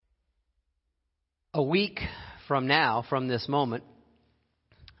A week from now, from this moment,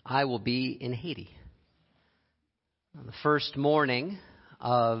 I will be in Haiti. On the first morning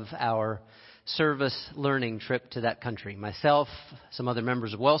of our service learning trip to that country. Myself, some other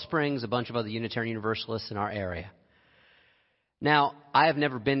members of Wellsprings, a bunch of other Unitarian Universalists in our area. Now, I have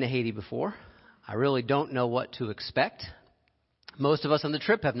never been to Haiti before. I really don't know what to expect. Most of us on the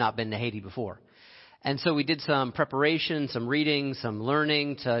trip have not been to Haiti before. And so we did some preparation, some reading, some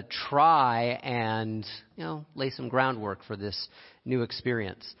learning to try and, lay some groundwork for this new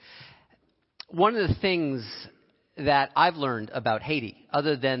experience. One of the things that I've learned about Haiti,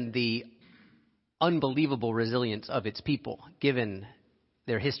 other than the unbelievable resilience of its people, given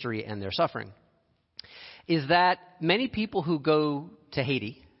their history and their suffering, is that many people who go to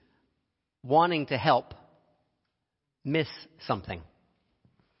Haiti wanting to help miss something.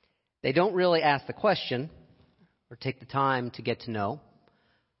 They don't really ask the question or take the time to get to know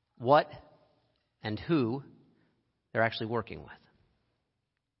what and who they're actually working with.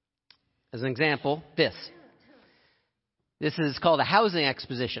 As an example, this is called a housing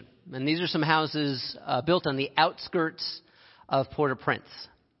exposition. And these are some houses built on the outskirts of Port-au-Prince,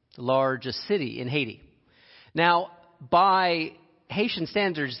 the largest city in Haiti. Now, by Haitian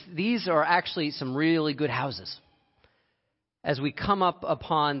standards, these are actually some really good houses. As we come up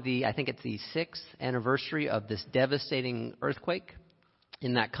upon I think it's the 6th anniversary of this devastating earthquake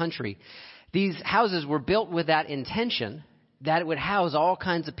in that country, these houses were built with that intention that it would house all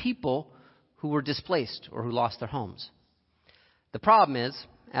kinds of people who were displaced or who lost their homes. The problem is,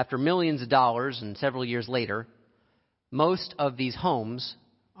 after millions of dollars and several years later, most of these homes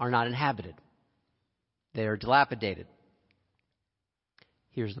are not inhabited. They are dilapidated.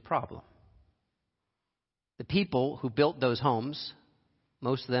 Here's the problem. The people who built those homes,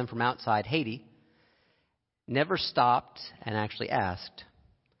 most of them from outside Haiti, never stopped and actually asked,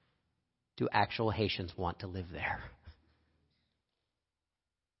 do actual Haitians want to live there?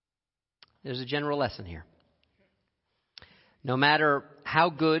 There's a general lesson here. No matter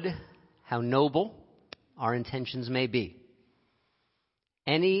how good, how noble our intentions may be,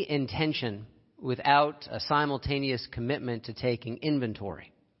 any intention without a simultaneous commitment to taking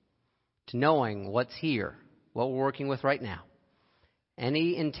inventory, to knowing what's here, what we're working with right now,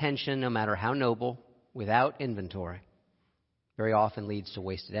 any intention, no matter how noble, without inventory, very often leads to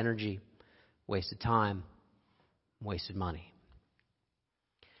wasted energy, wasted time, wasted money.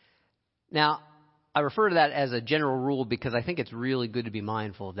 Now, I refer to that as a general rule because I think it's really good to be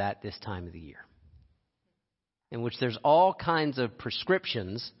mindful of that this time of the year, in which there's all kinds of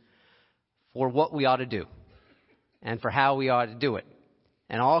prescriptions for what we ought to do and for how we ought to do it,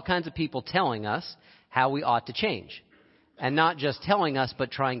 and all kinds of people telling us how we ought to change. And not just telling us,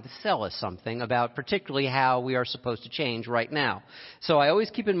 but trying to sell us something about particularly how we are supposed to change right now. So I always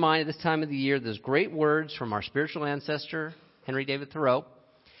keep in mind at this time of the year, there's great words from our spiritual ancestor, Henry David Thoreau.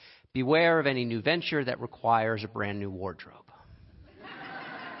 Beware of any new venture that requires a brand new wardrobe.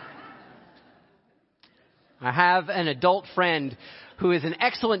 I have an adult friend who is an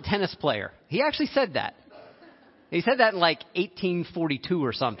excellent tennis player. He actually said that. He said that in 1842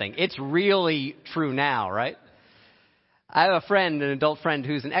 or something. It's really true now, right? I have an adult friend,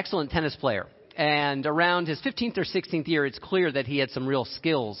 who's an excellent tennis player. And around his 15th or 16th year, it's clear that he had some real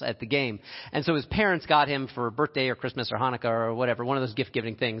skills at the game. And so his parents got him for birthday or Christmas or Hanukkah or whatever, one of those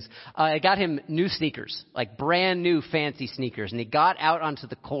gift-giving things. Got him new sneakers, brand new fancy sneakers. And he got out onto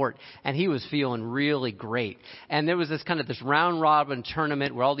the court, and he was feeling really great. And there was this round-robin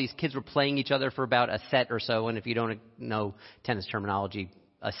tournament where all these kids were playing each other for about a set or so. And if you don't know tennis terminology,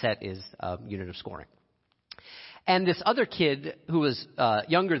 a set is a unit of scoring. And this other kid who was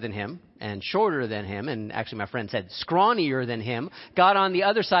younger than him and shorter than him, and actually my friend said scrawnier than him, got on the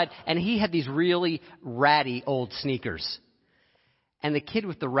other side, and he had these really ratty old sneakers. And the kid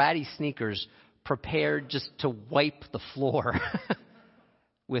with the ratty sneakers prepared just to wipe the floor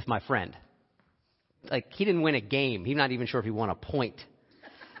with my friend. He didn't win a game. He's not even sure if he won a point.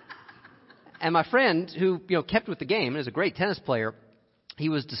 And my friend, who kept with the game and is a great tennis player, he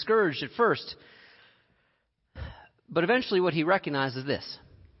was discouraged at first. But eventually what he recognized is this.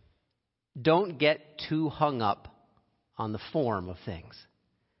 Don't get too hung up on the form of things,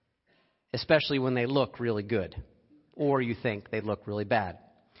 especially when they look really good or you think they look really bad.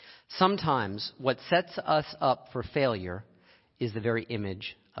 Sometimes what sets us up for failure is the very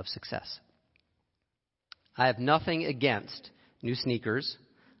image of success. I have nothing against new sneakers.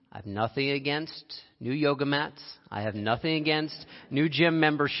 I have nothing against new yoga mats. I have nothing against new gym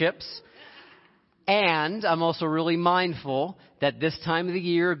memberships. And I'm also really mindful that this time of the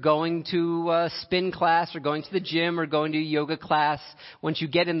year, going to a spin class or going to the gym or going to a yoga class, once you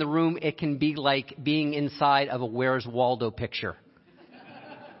get in the room, it can be like being inside of a Where's Waldo picture.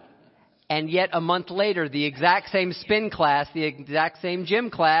 And yet a month later, the exact same spin class, the exact same gym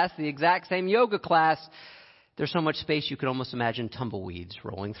class, the exact same yoga class, there's so much space you could almost imagine tumbleweeds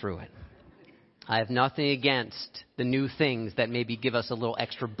rolling through it. I have nothing against the new things that maybe give us a little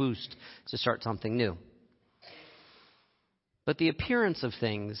extra boost to start something new. But the appearance of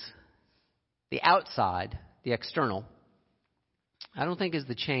things, the outside, the external, I don't think is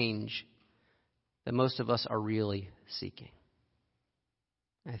the change that most of us are really seeking.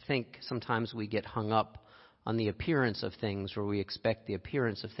 I think sometimes we get hung up on the appearance of things, where we expect the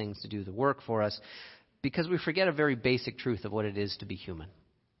appearance of things to do the work for us, because we forget a very basic truth of what it is to be human.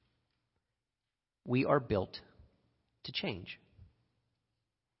 We are built to change.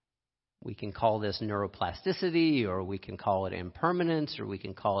 We can call this neuroplasticity, or we can call it impermanence, or we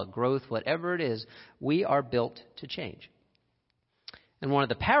can call it growth, whatever it is, we are built to change. And one of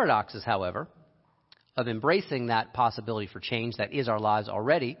the paradoxes, however, of embracing that possibility for change that is our lives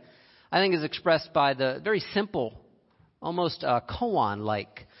already, I think is expressed by the very simple, almost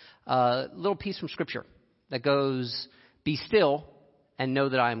koan-like little piece from Scripture that goes, "Be still and know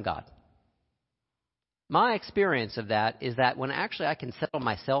that I am God." My experience of that is that when actually I can settle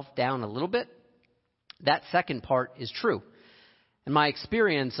myself down a little bit, that second part is true. And my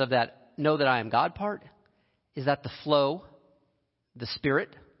experience of that know that I am God part is that the flow, the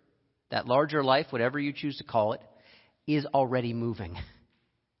Spirit, that larger life, whatever you choose to call it, is already moving.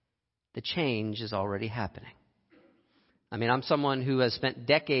 The change is already happening. I mean, I'm someone who has spent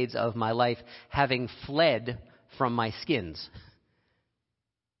decades of my life having fled from my skins,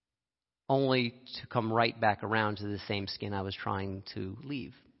 only to come right back around to the same skin I was trying to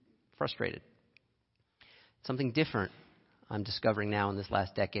leave, frustrated. Something different I'm discovering now in this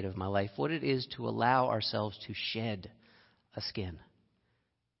last decade of my life, what it is to allow ourselves to shed a skin.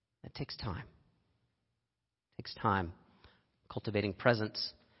 That takes time. It takes time cultivating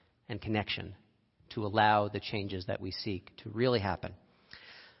presence and connection to allow the changes that we seek to really happen.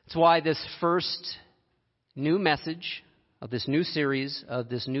 That's why this first new message of this new series of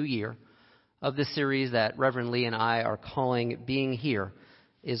this new year, of this series that Reverend Lee and I are calling Being Here,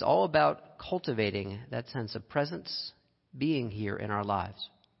 is all about cultivating that sense of presence, being here in our lives,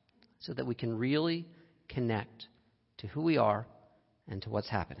 so that we can really connect to who we are and to what's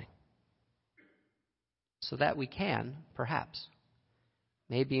happening. So that we can, perhaps,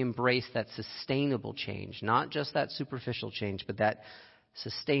 maybe embrace that sustainable change, not just that superficial change, but that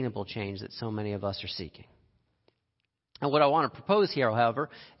sustainable change that so many of us are seeking. And what I want to propose here,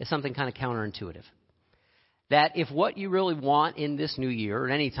 however, is something kind of counterintuitive. That if what you really want in this new year, or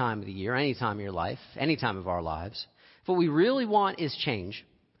any time of the year, any time of your life, any time of our lives, if what we really want is change,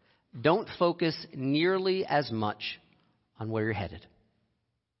 don't focus nearly as much on where you're headed.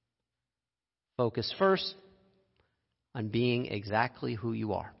 Focus first on being exactly who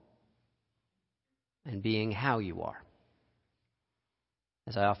you are and being how you are.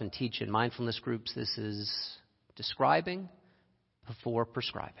 As I often teach in mindfulness groups, this is describing before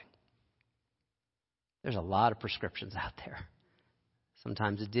prescribing. There's a lot of prescriptions out there,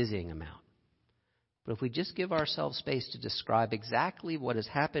 sometimes a dizzying amount. But if we just give ourselves space to describe exactly what has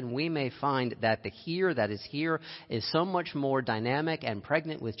happened, we may find that the here that is here is so much more dynamic and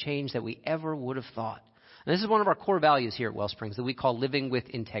pregnant with change than we ever would have thought. And this is one of our core values here at Wellsprings that we call living with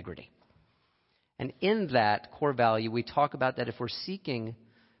integrity. And in that core value, we talk about that if we're seeking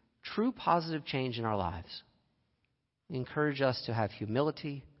true positive change in our lives, we encourage us to have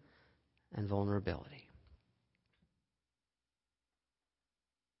humility and vulnerability.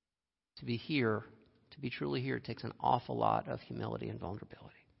 To be here, to be truly here, takes an awful lot of humility and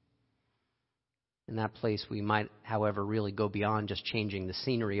vulnerability. In that place, we might, however, really go beyond just changing the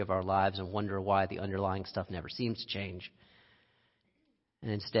scenery of our lives and wonder why the underlying stuff never seems to change,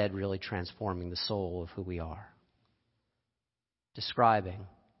 and instead really transforming the soul of who we are. Describing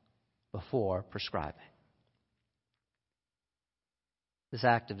before prescribing. This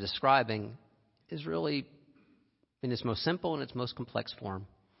act of describing is really, in its most simple and its most complex form,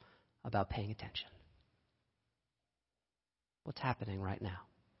 about paying attention. What's happening right now?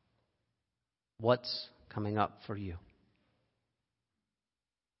 What's coming up for you?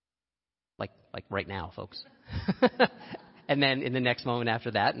 Like right now, folks. And then in the next moment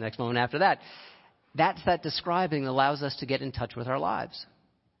after that, the next moment after that. That's that describing that allows us to get in touch with our lives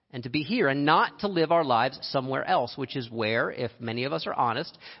and to be here and not to live our lives somewhere else, which is where, if many of us are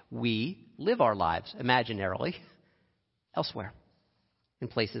honest, we live our lives imaginarily elsewhere in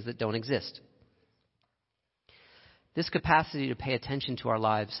places that don't exist. This capacity to pay attention to our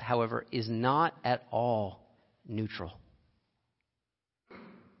lives, however, is not at all neutral.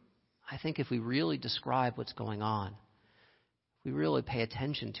 I think if we really describe what's going on, if we really pay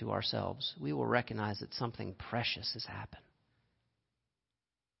attention to ourselves, we will recognize that something precious has happened.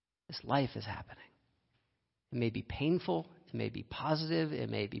 This life is happening. It may be painful, it may be positive, it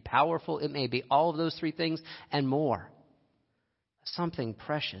may be powerful, it may be all of those three things and more. Something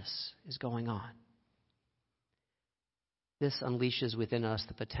precious is going on. This unleashes within us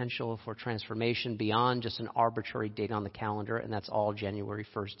the potential for transformation beyond just an arbitrary date on the calendar, and that's all January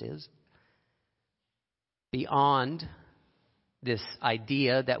 1st is. Beyond this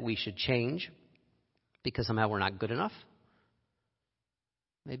idea that we should change because somehow we're not good enough.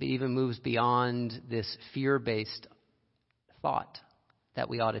 Maybe it even moves beyond this fear-based thought that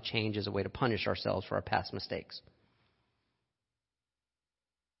we ought to change as a way to punish ourselves for our past mistakes.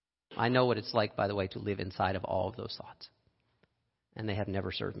 I know what it's like, by the way, to live inside of all of those thoughts. And they have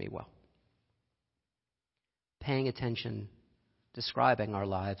never served me well. Paying attention, describing our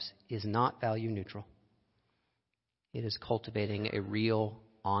lives is not value neutral. It is cultivating a real,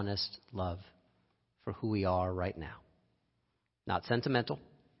 honest love for who we are right now. Not sentimental,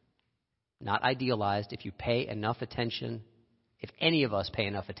 not idealized. If you pay enough attention, if any of us pay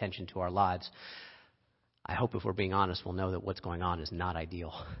enough attention to our lives, I hope if we're being honest, we'll know that what's going on is not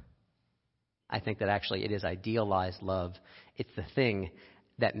ideal. I think that actually it is idealized love. It's the thing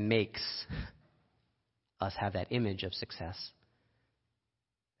that makes us have that image of success.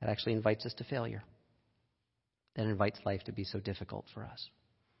 That actually invites us to failure. That invites life to be so difficult for us.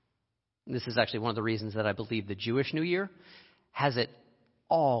 This is actually one of the reasons that I believe the Jewish New Year has it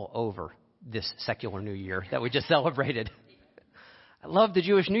all over this secular New Year that we just celebrated. I love the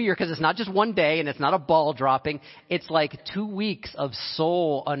Jewish New Year because it's not just one day and it's not a ball dropping. It's like 2 weeks of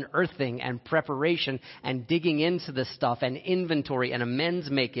soul unearthing and preparation and digging into this stuff and inventory and amends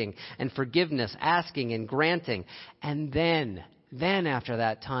making and forgiveness, asking and granting. And then after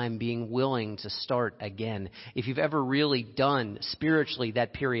that time, being willing to start again. If you've ever really done spiritually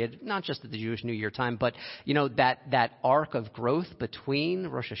that period, not just at the Jewish New Year time, but that arc of growth between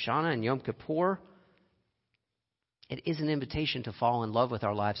Rosh Hashanah and Yom Kippur, it is an invitation to fall in love with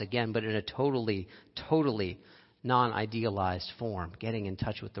our lives again, but in a totally non-idealized form, getting in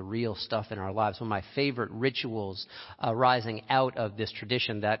touch with the real stuff in our lives. One of my favorite rituals arising out of this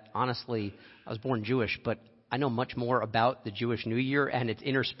tradition that, honestly, I was born Jewish, but I know much more about the Jewish New Year and its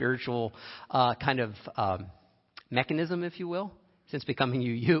inner spiritual mechanism, if you will, since becoming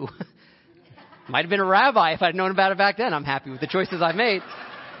UU. Might have been a rabbi if I'd known about it back then. I'm happy with the choices I made.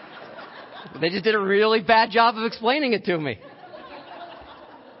 They just did a really bad job of explaining it to me.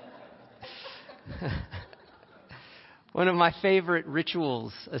 One of my favorite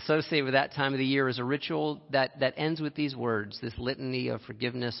rituals associated with that time of the year is a ritual that ends with these words, this litany of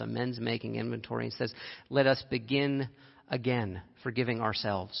forgiveness, amends making, inventory. It says, let us begin again forgiving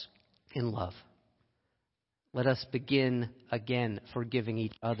ourselves in love. Let us begin again forgiving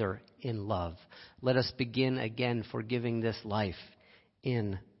each other in love. Let us begin again forgiving this life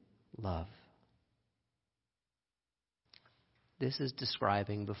in love. This is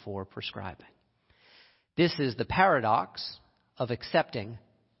describing before prescribing. This is the paradox of accepting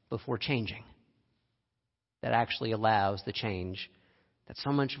before changing that actually allows the change that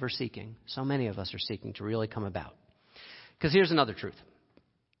so much of us so many of us are seeking to really come about. Because here's another truth.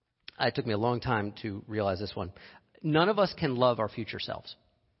 It took me a long time to realize this one. None of us can love our future selves.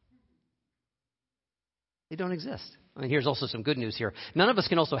 They don't exist. I mean, here's also some good news here. None of us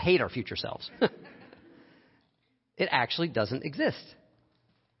can also hate our future selves. It actually doesn't exist.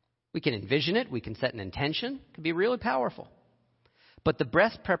 We can envision it. We can set an intention. It can be really powerful. But the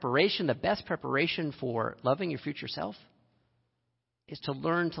best preparation for loving your future self is to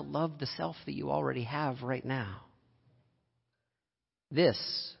learn to love the self that you already have right now. This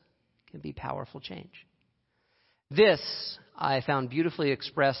can be powerful change. This I found beautifully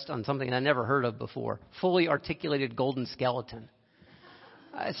expressed on something I never heard of before. Fully articulated golden skeleton.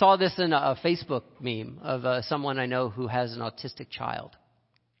 I saw this in a Facebook meme of someone I know who has an autistic child.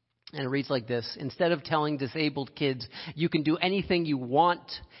 And it reads like this. Instead of telling disabled kids, you can do anything you want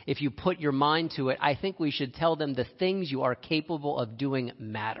if you put your mind to it, I think we should tell them the things you are capable of doing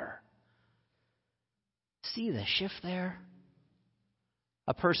matter. See the shift there?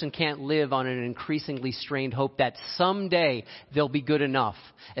 A person can't live on an increasingly strained hope that someday they'll be good enough,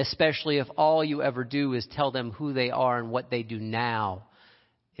 especially if all you ever do is tell them who they are and what they do now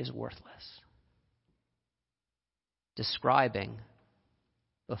is worthless. Describing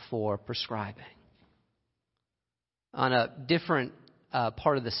before prescribing. On a different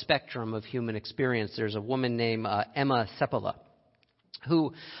part of the spectrum of human experience. There's a woman named Emma Seppala,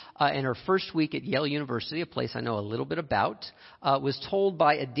 who in her first week at Yale University, a place I know a little bit about, was told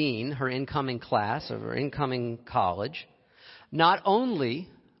by a dean, her incoming class of her incoming college, not only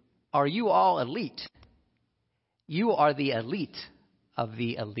are you all elite, you are the elite of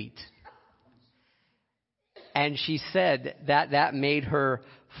the elite. And she said that made her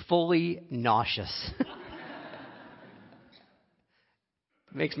fully nauseous.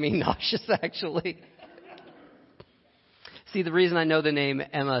 Makes me nauseous, actually. See, the reason I know the name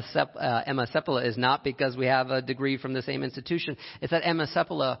Emma Seppala is not because we have a degree from the same institution. It's that Emma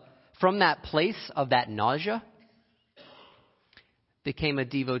Seppala, from that place of that nausea, became a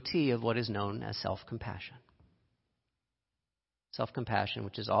devotee of what is known as self-compassion. Self-compassion,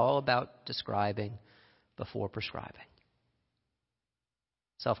 which is all about describing before prescribing.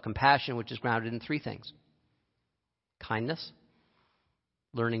 Self-compassion, which is grounded in three things: kindness,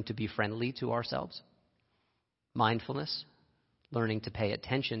 learning to be friendly to ourselves; mindfulness, learning to pay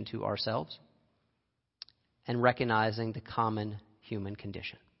attention to ourselves; and recognizing the common human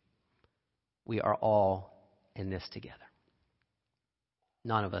condition. We are all in this together.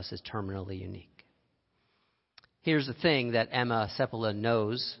 None of us is terminally unique. Here's the thing that Emma Seppala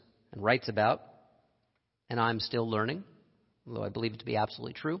knows and writes about, and I'm still learning, although I believe it to be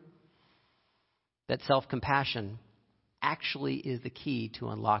absolutely true, that self-compassion actually is the key to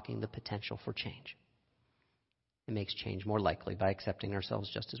unlocking the potential for change. It makes change more likely by accepting ourselves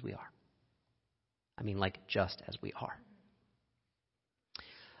just as we are. I mean, like just as we are.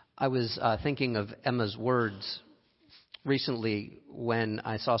 I was thinking of Emma's words recently when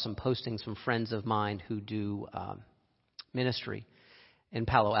I saw some postings from friends of mine who do ministry in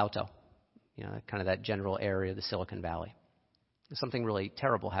Palo Alto, kind of that general area of the Silicon Valley. Something really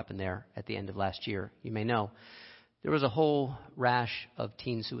terrible happened there at the end of last year. You may know there was a whole rash of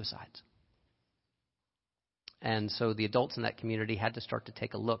teen suicides. And so the adults in that community had to start to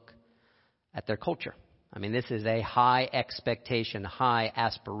take a look at their culture. I mean, this is a high expectation, high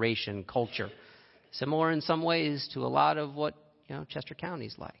aspiration culture. Similar in some ways to a lot of what, Chester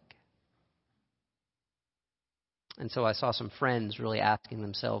County's like. And so I saw some friends really asking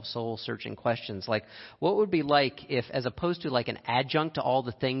themselves soul-searching questions like, what would it be like if, as opposed to like an adjunct to all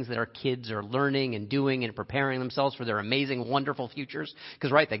the things that our kids are learning and doing and preparing themselves for their amazing, wonderful futures,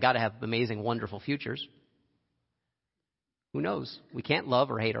 because, right, they got to have amazing, wonderful futures. Who knows? We can't love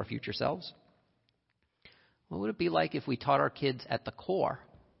or hate our future selves. What would it be like if we taught our kids at the core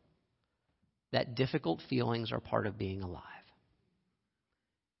that difficult feelings are part of being alive,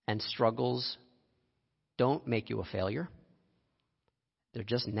 and struggles don't make you a failure? They're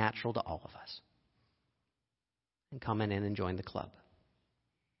just natural to all of us. And come in and join the club.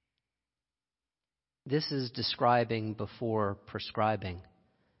 This is describing before prescribing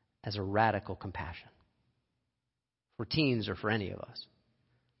as a radical compassion. For teens or for any of us.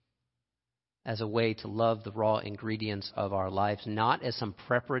 As a way to love the raw ingredients of our lives, not as some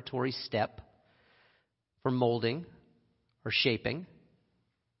preparatory step for molding or shaping,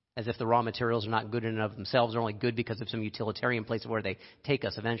 as if the raw materials are not good in and of themselves, they're only good because of some utilitarian place where they take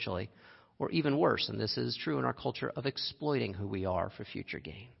us eventually. Or even worse, and this is true in our culture, of exploiting who we are for future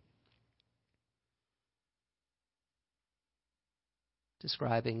gain.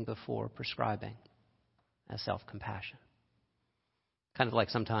 Describing before prescribing as self-compassion. Kind of like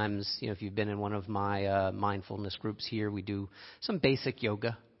sometimes, if you've been in one of my mindfulness groups here, we do some basic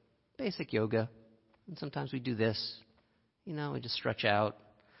yoga. And sometimes we do this. We just stretch out.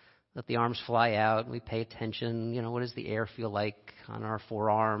 Let the arms fly out. We pay attention. What does the air feel like on our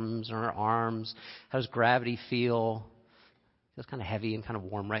forearms or our arms? How does gravity feel? It feels kind of heavy and kind of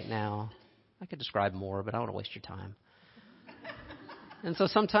warm right now. I could describe more, but I don't want to waste your time. And so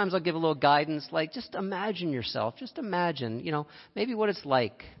sometimes I'll give a little guidance, like just imagine yourself. Just imagine, maybe what it's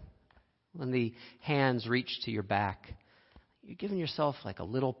like when the hands reach to your back. You're giving yourself like a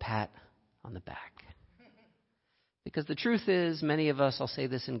little pat on the back. Because the truth is, many of us, I'll say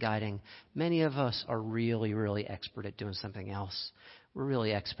this in guiding, many of us are really, really expert at doing something else. We're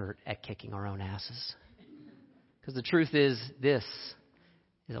really expert at kicking our own asses. Because the truth is, this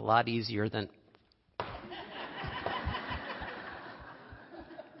is a lot easier than...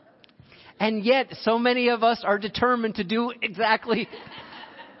 And yet, so many of us are determined to do exactly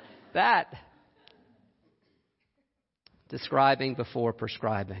that. Describing before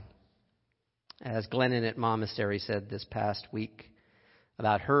prescribing. As Glennon at Monastery said this past week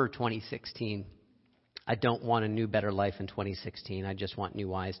about her 2016, I don't want a new, better life in 2016. I just want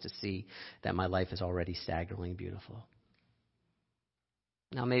new eyes to see that my life is already staggeringly beautiful.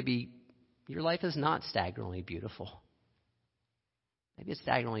 Now, maybe your life is not staggeringly beautiful. Maybe it's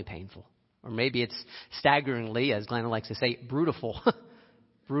staggeringly painful. Or maybe it's staggeringly, as Glenn likes to say, brutal.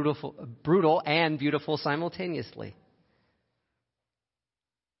 Brutal and beautiful simultaneously.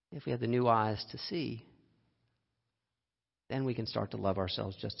 If we have the new eyes to see, then we can start to love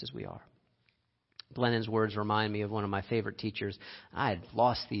ourselves just as we are. Glennon's words remind me of one of my favorite teachers. I had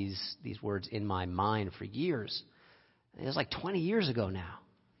lost these words in my mind for years. It was like 20 years ago now.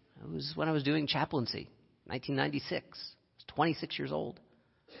 It was when I was doing chaplaincy, 1996. I was 26 years old.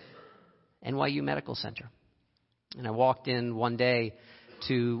 NYU Medical Center. And I walked in one day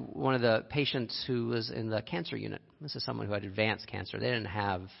to one of the patients who was in the cancer unit. This is someone who had advanced cancer. They didn't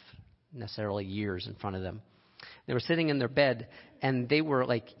have necessarily years in front of them. They were sitting in their bed, and they were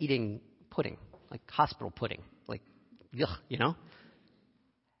like eating pudding, like hospital pudding, like, ugh, you know?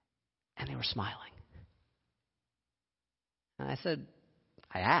 And they were smiling. And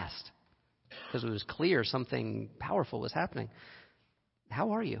I asked, because it was clear something powerful was happening.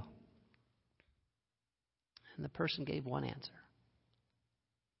 How are you? And the person gave one answer.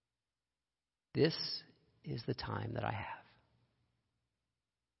 This is the time that I have.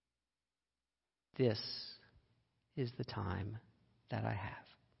 This is the time that I have.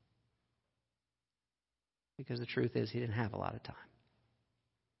 Because the truth is, he didn't have a lot of time.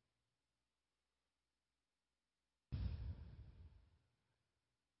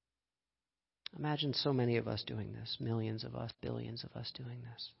 Imagine so many of us doing this, millions of us, billions of us doing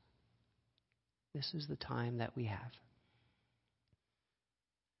this. This is the time that we have.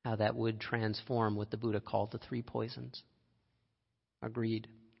 How that would transform what the Buddha called the three poisons: our greed,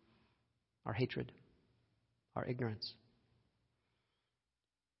 our hatred, our ignorance.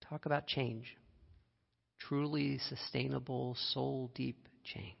 Talk about change. Truly sustainable, soul-deep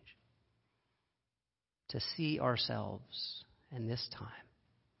change. To see ourselves in this time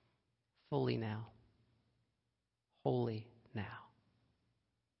fully now, wholly now.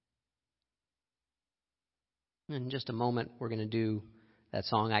 In just a moment, we're going to do that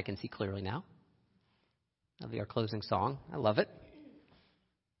song, I Can See Clearly Now. That'll be our closing song. I love it.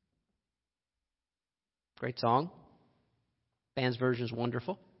 Great song. Band's version is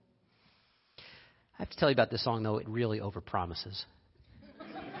wonderful. I have to tell you about this song, though. It really overpromises.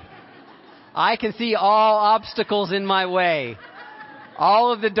 I can see all obstacles in my way.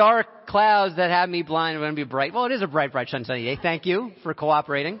 All of the dark clouds that have me blind are going to be bright. Well, it is a bright, sunny day. Thank you for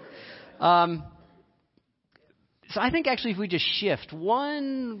cooperating. So I think actually if we just shift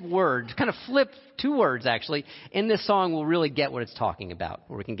one word, kind of flip two words actually, in this song we'll really get what it's talking about,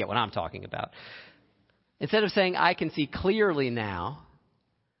 or we can get what I'm talking about. Instead of saying, I can see clearly now,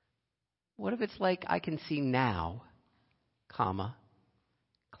 what if it's like, I can see now, comma,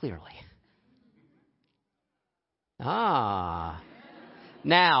 clearly. Now,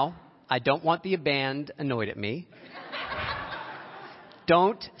 I don't want the band annoyed at me.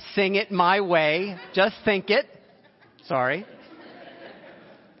 Don't sing it my way. Just think it. Sorry.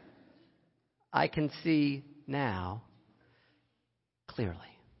 I can see now clearly.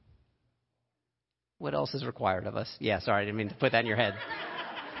 What else is required of us? Yeah, sorry, I didn't mean to put that in your head.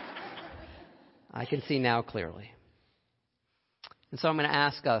 I can see now clearly. And so I'm going to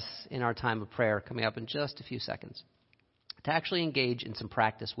ask us in our time of prayer coming up in just a few seconds to actually engage in some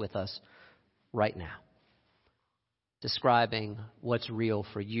practice with us right now, describing what's real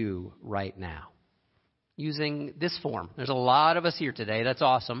for you right now, using this form. There's a lot of us here today. That's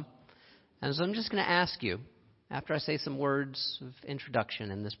awesome. And so I'm just going to ask you, after I say some words of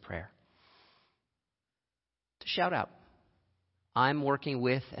introduction in this prayer, to shout out, I'm working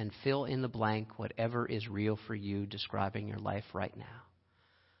with, and fill in the blank, whatever is real for you, describing your life right now.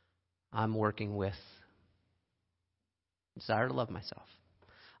 I'm working with desire to love myself.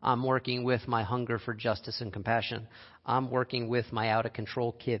 I'm working with my hunger for justice and compassion. I'm working with my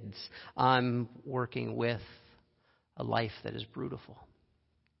out-of-control kids. I'm working with a life that is beautiful.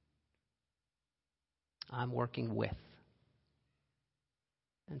 I'm working with.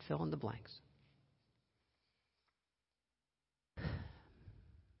 And fill in the blanks.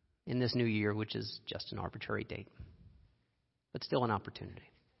 In this new year, which is just an arbitrary date, but still an opportunity,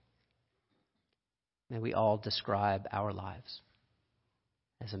 may we all describe our lives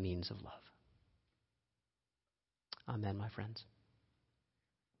as a means of love. Amen, my friends.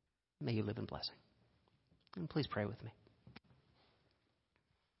 May you live in blessing. And please pray with me.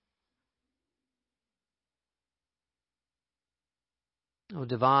 Oh,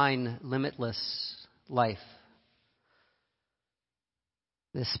 divine, limitless life,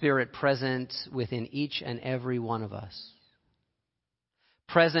 the Spirit present within each and every one of us,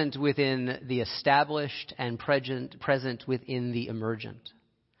 present within the established and present within the emergent,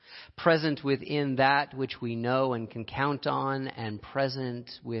 present within that which we know and can count on, and present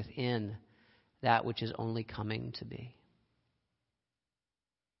within that which is only coming to be.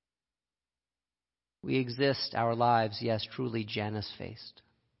 We exist our lives, yes, truly Janus-faced,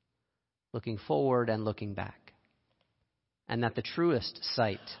 looking forward and looking back. And that the truest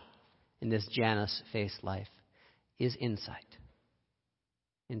sight in this Janus-faced life is insight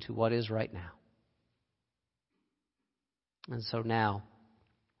into what is right now. And so now,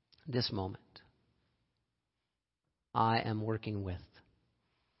 this moment, I am working with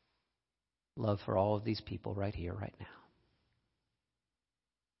love for all of these people right here, right now.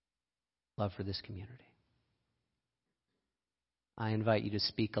 Love for this community. I invite you to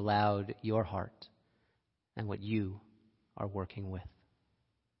speak aloud your heart and what you are working with.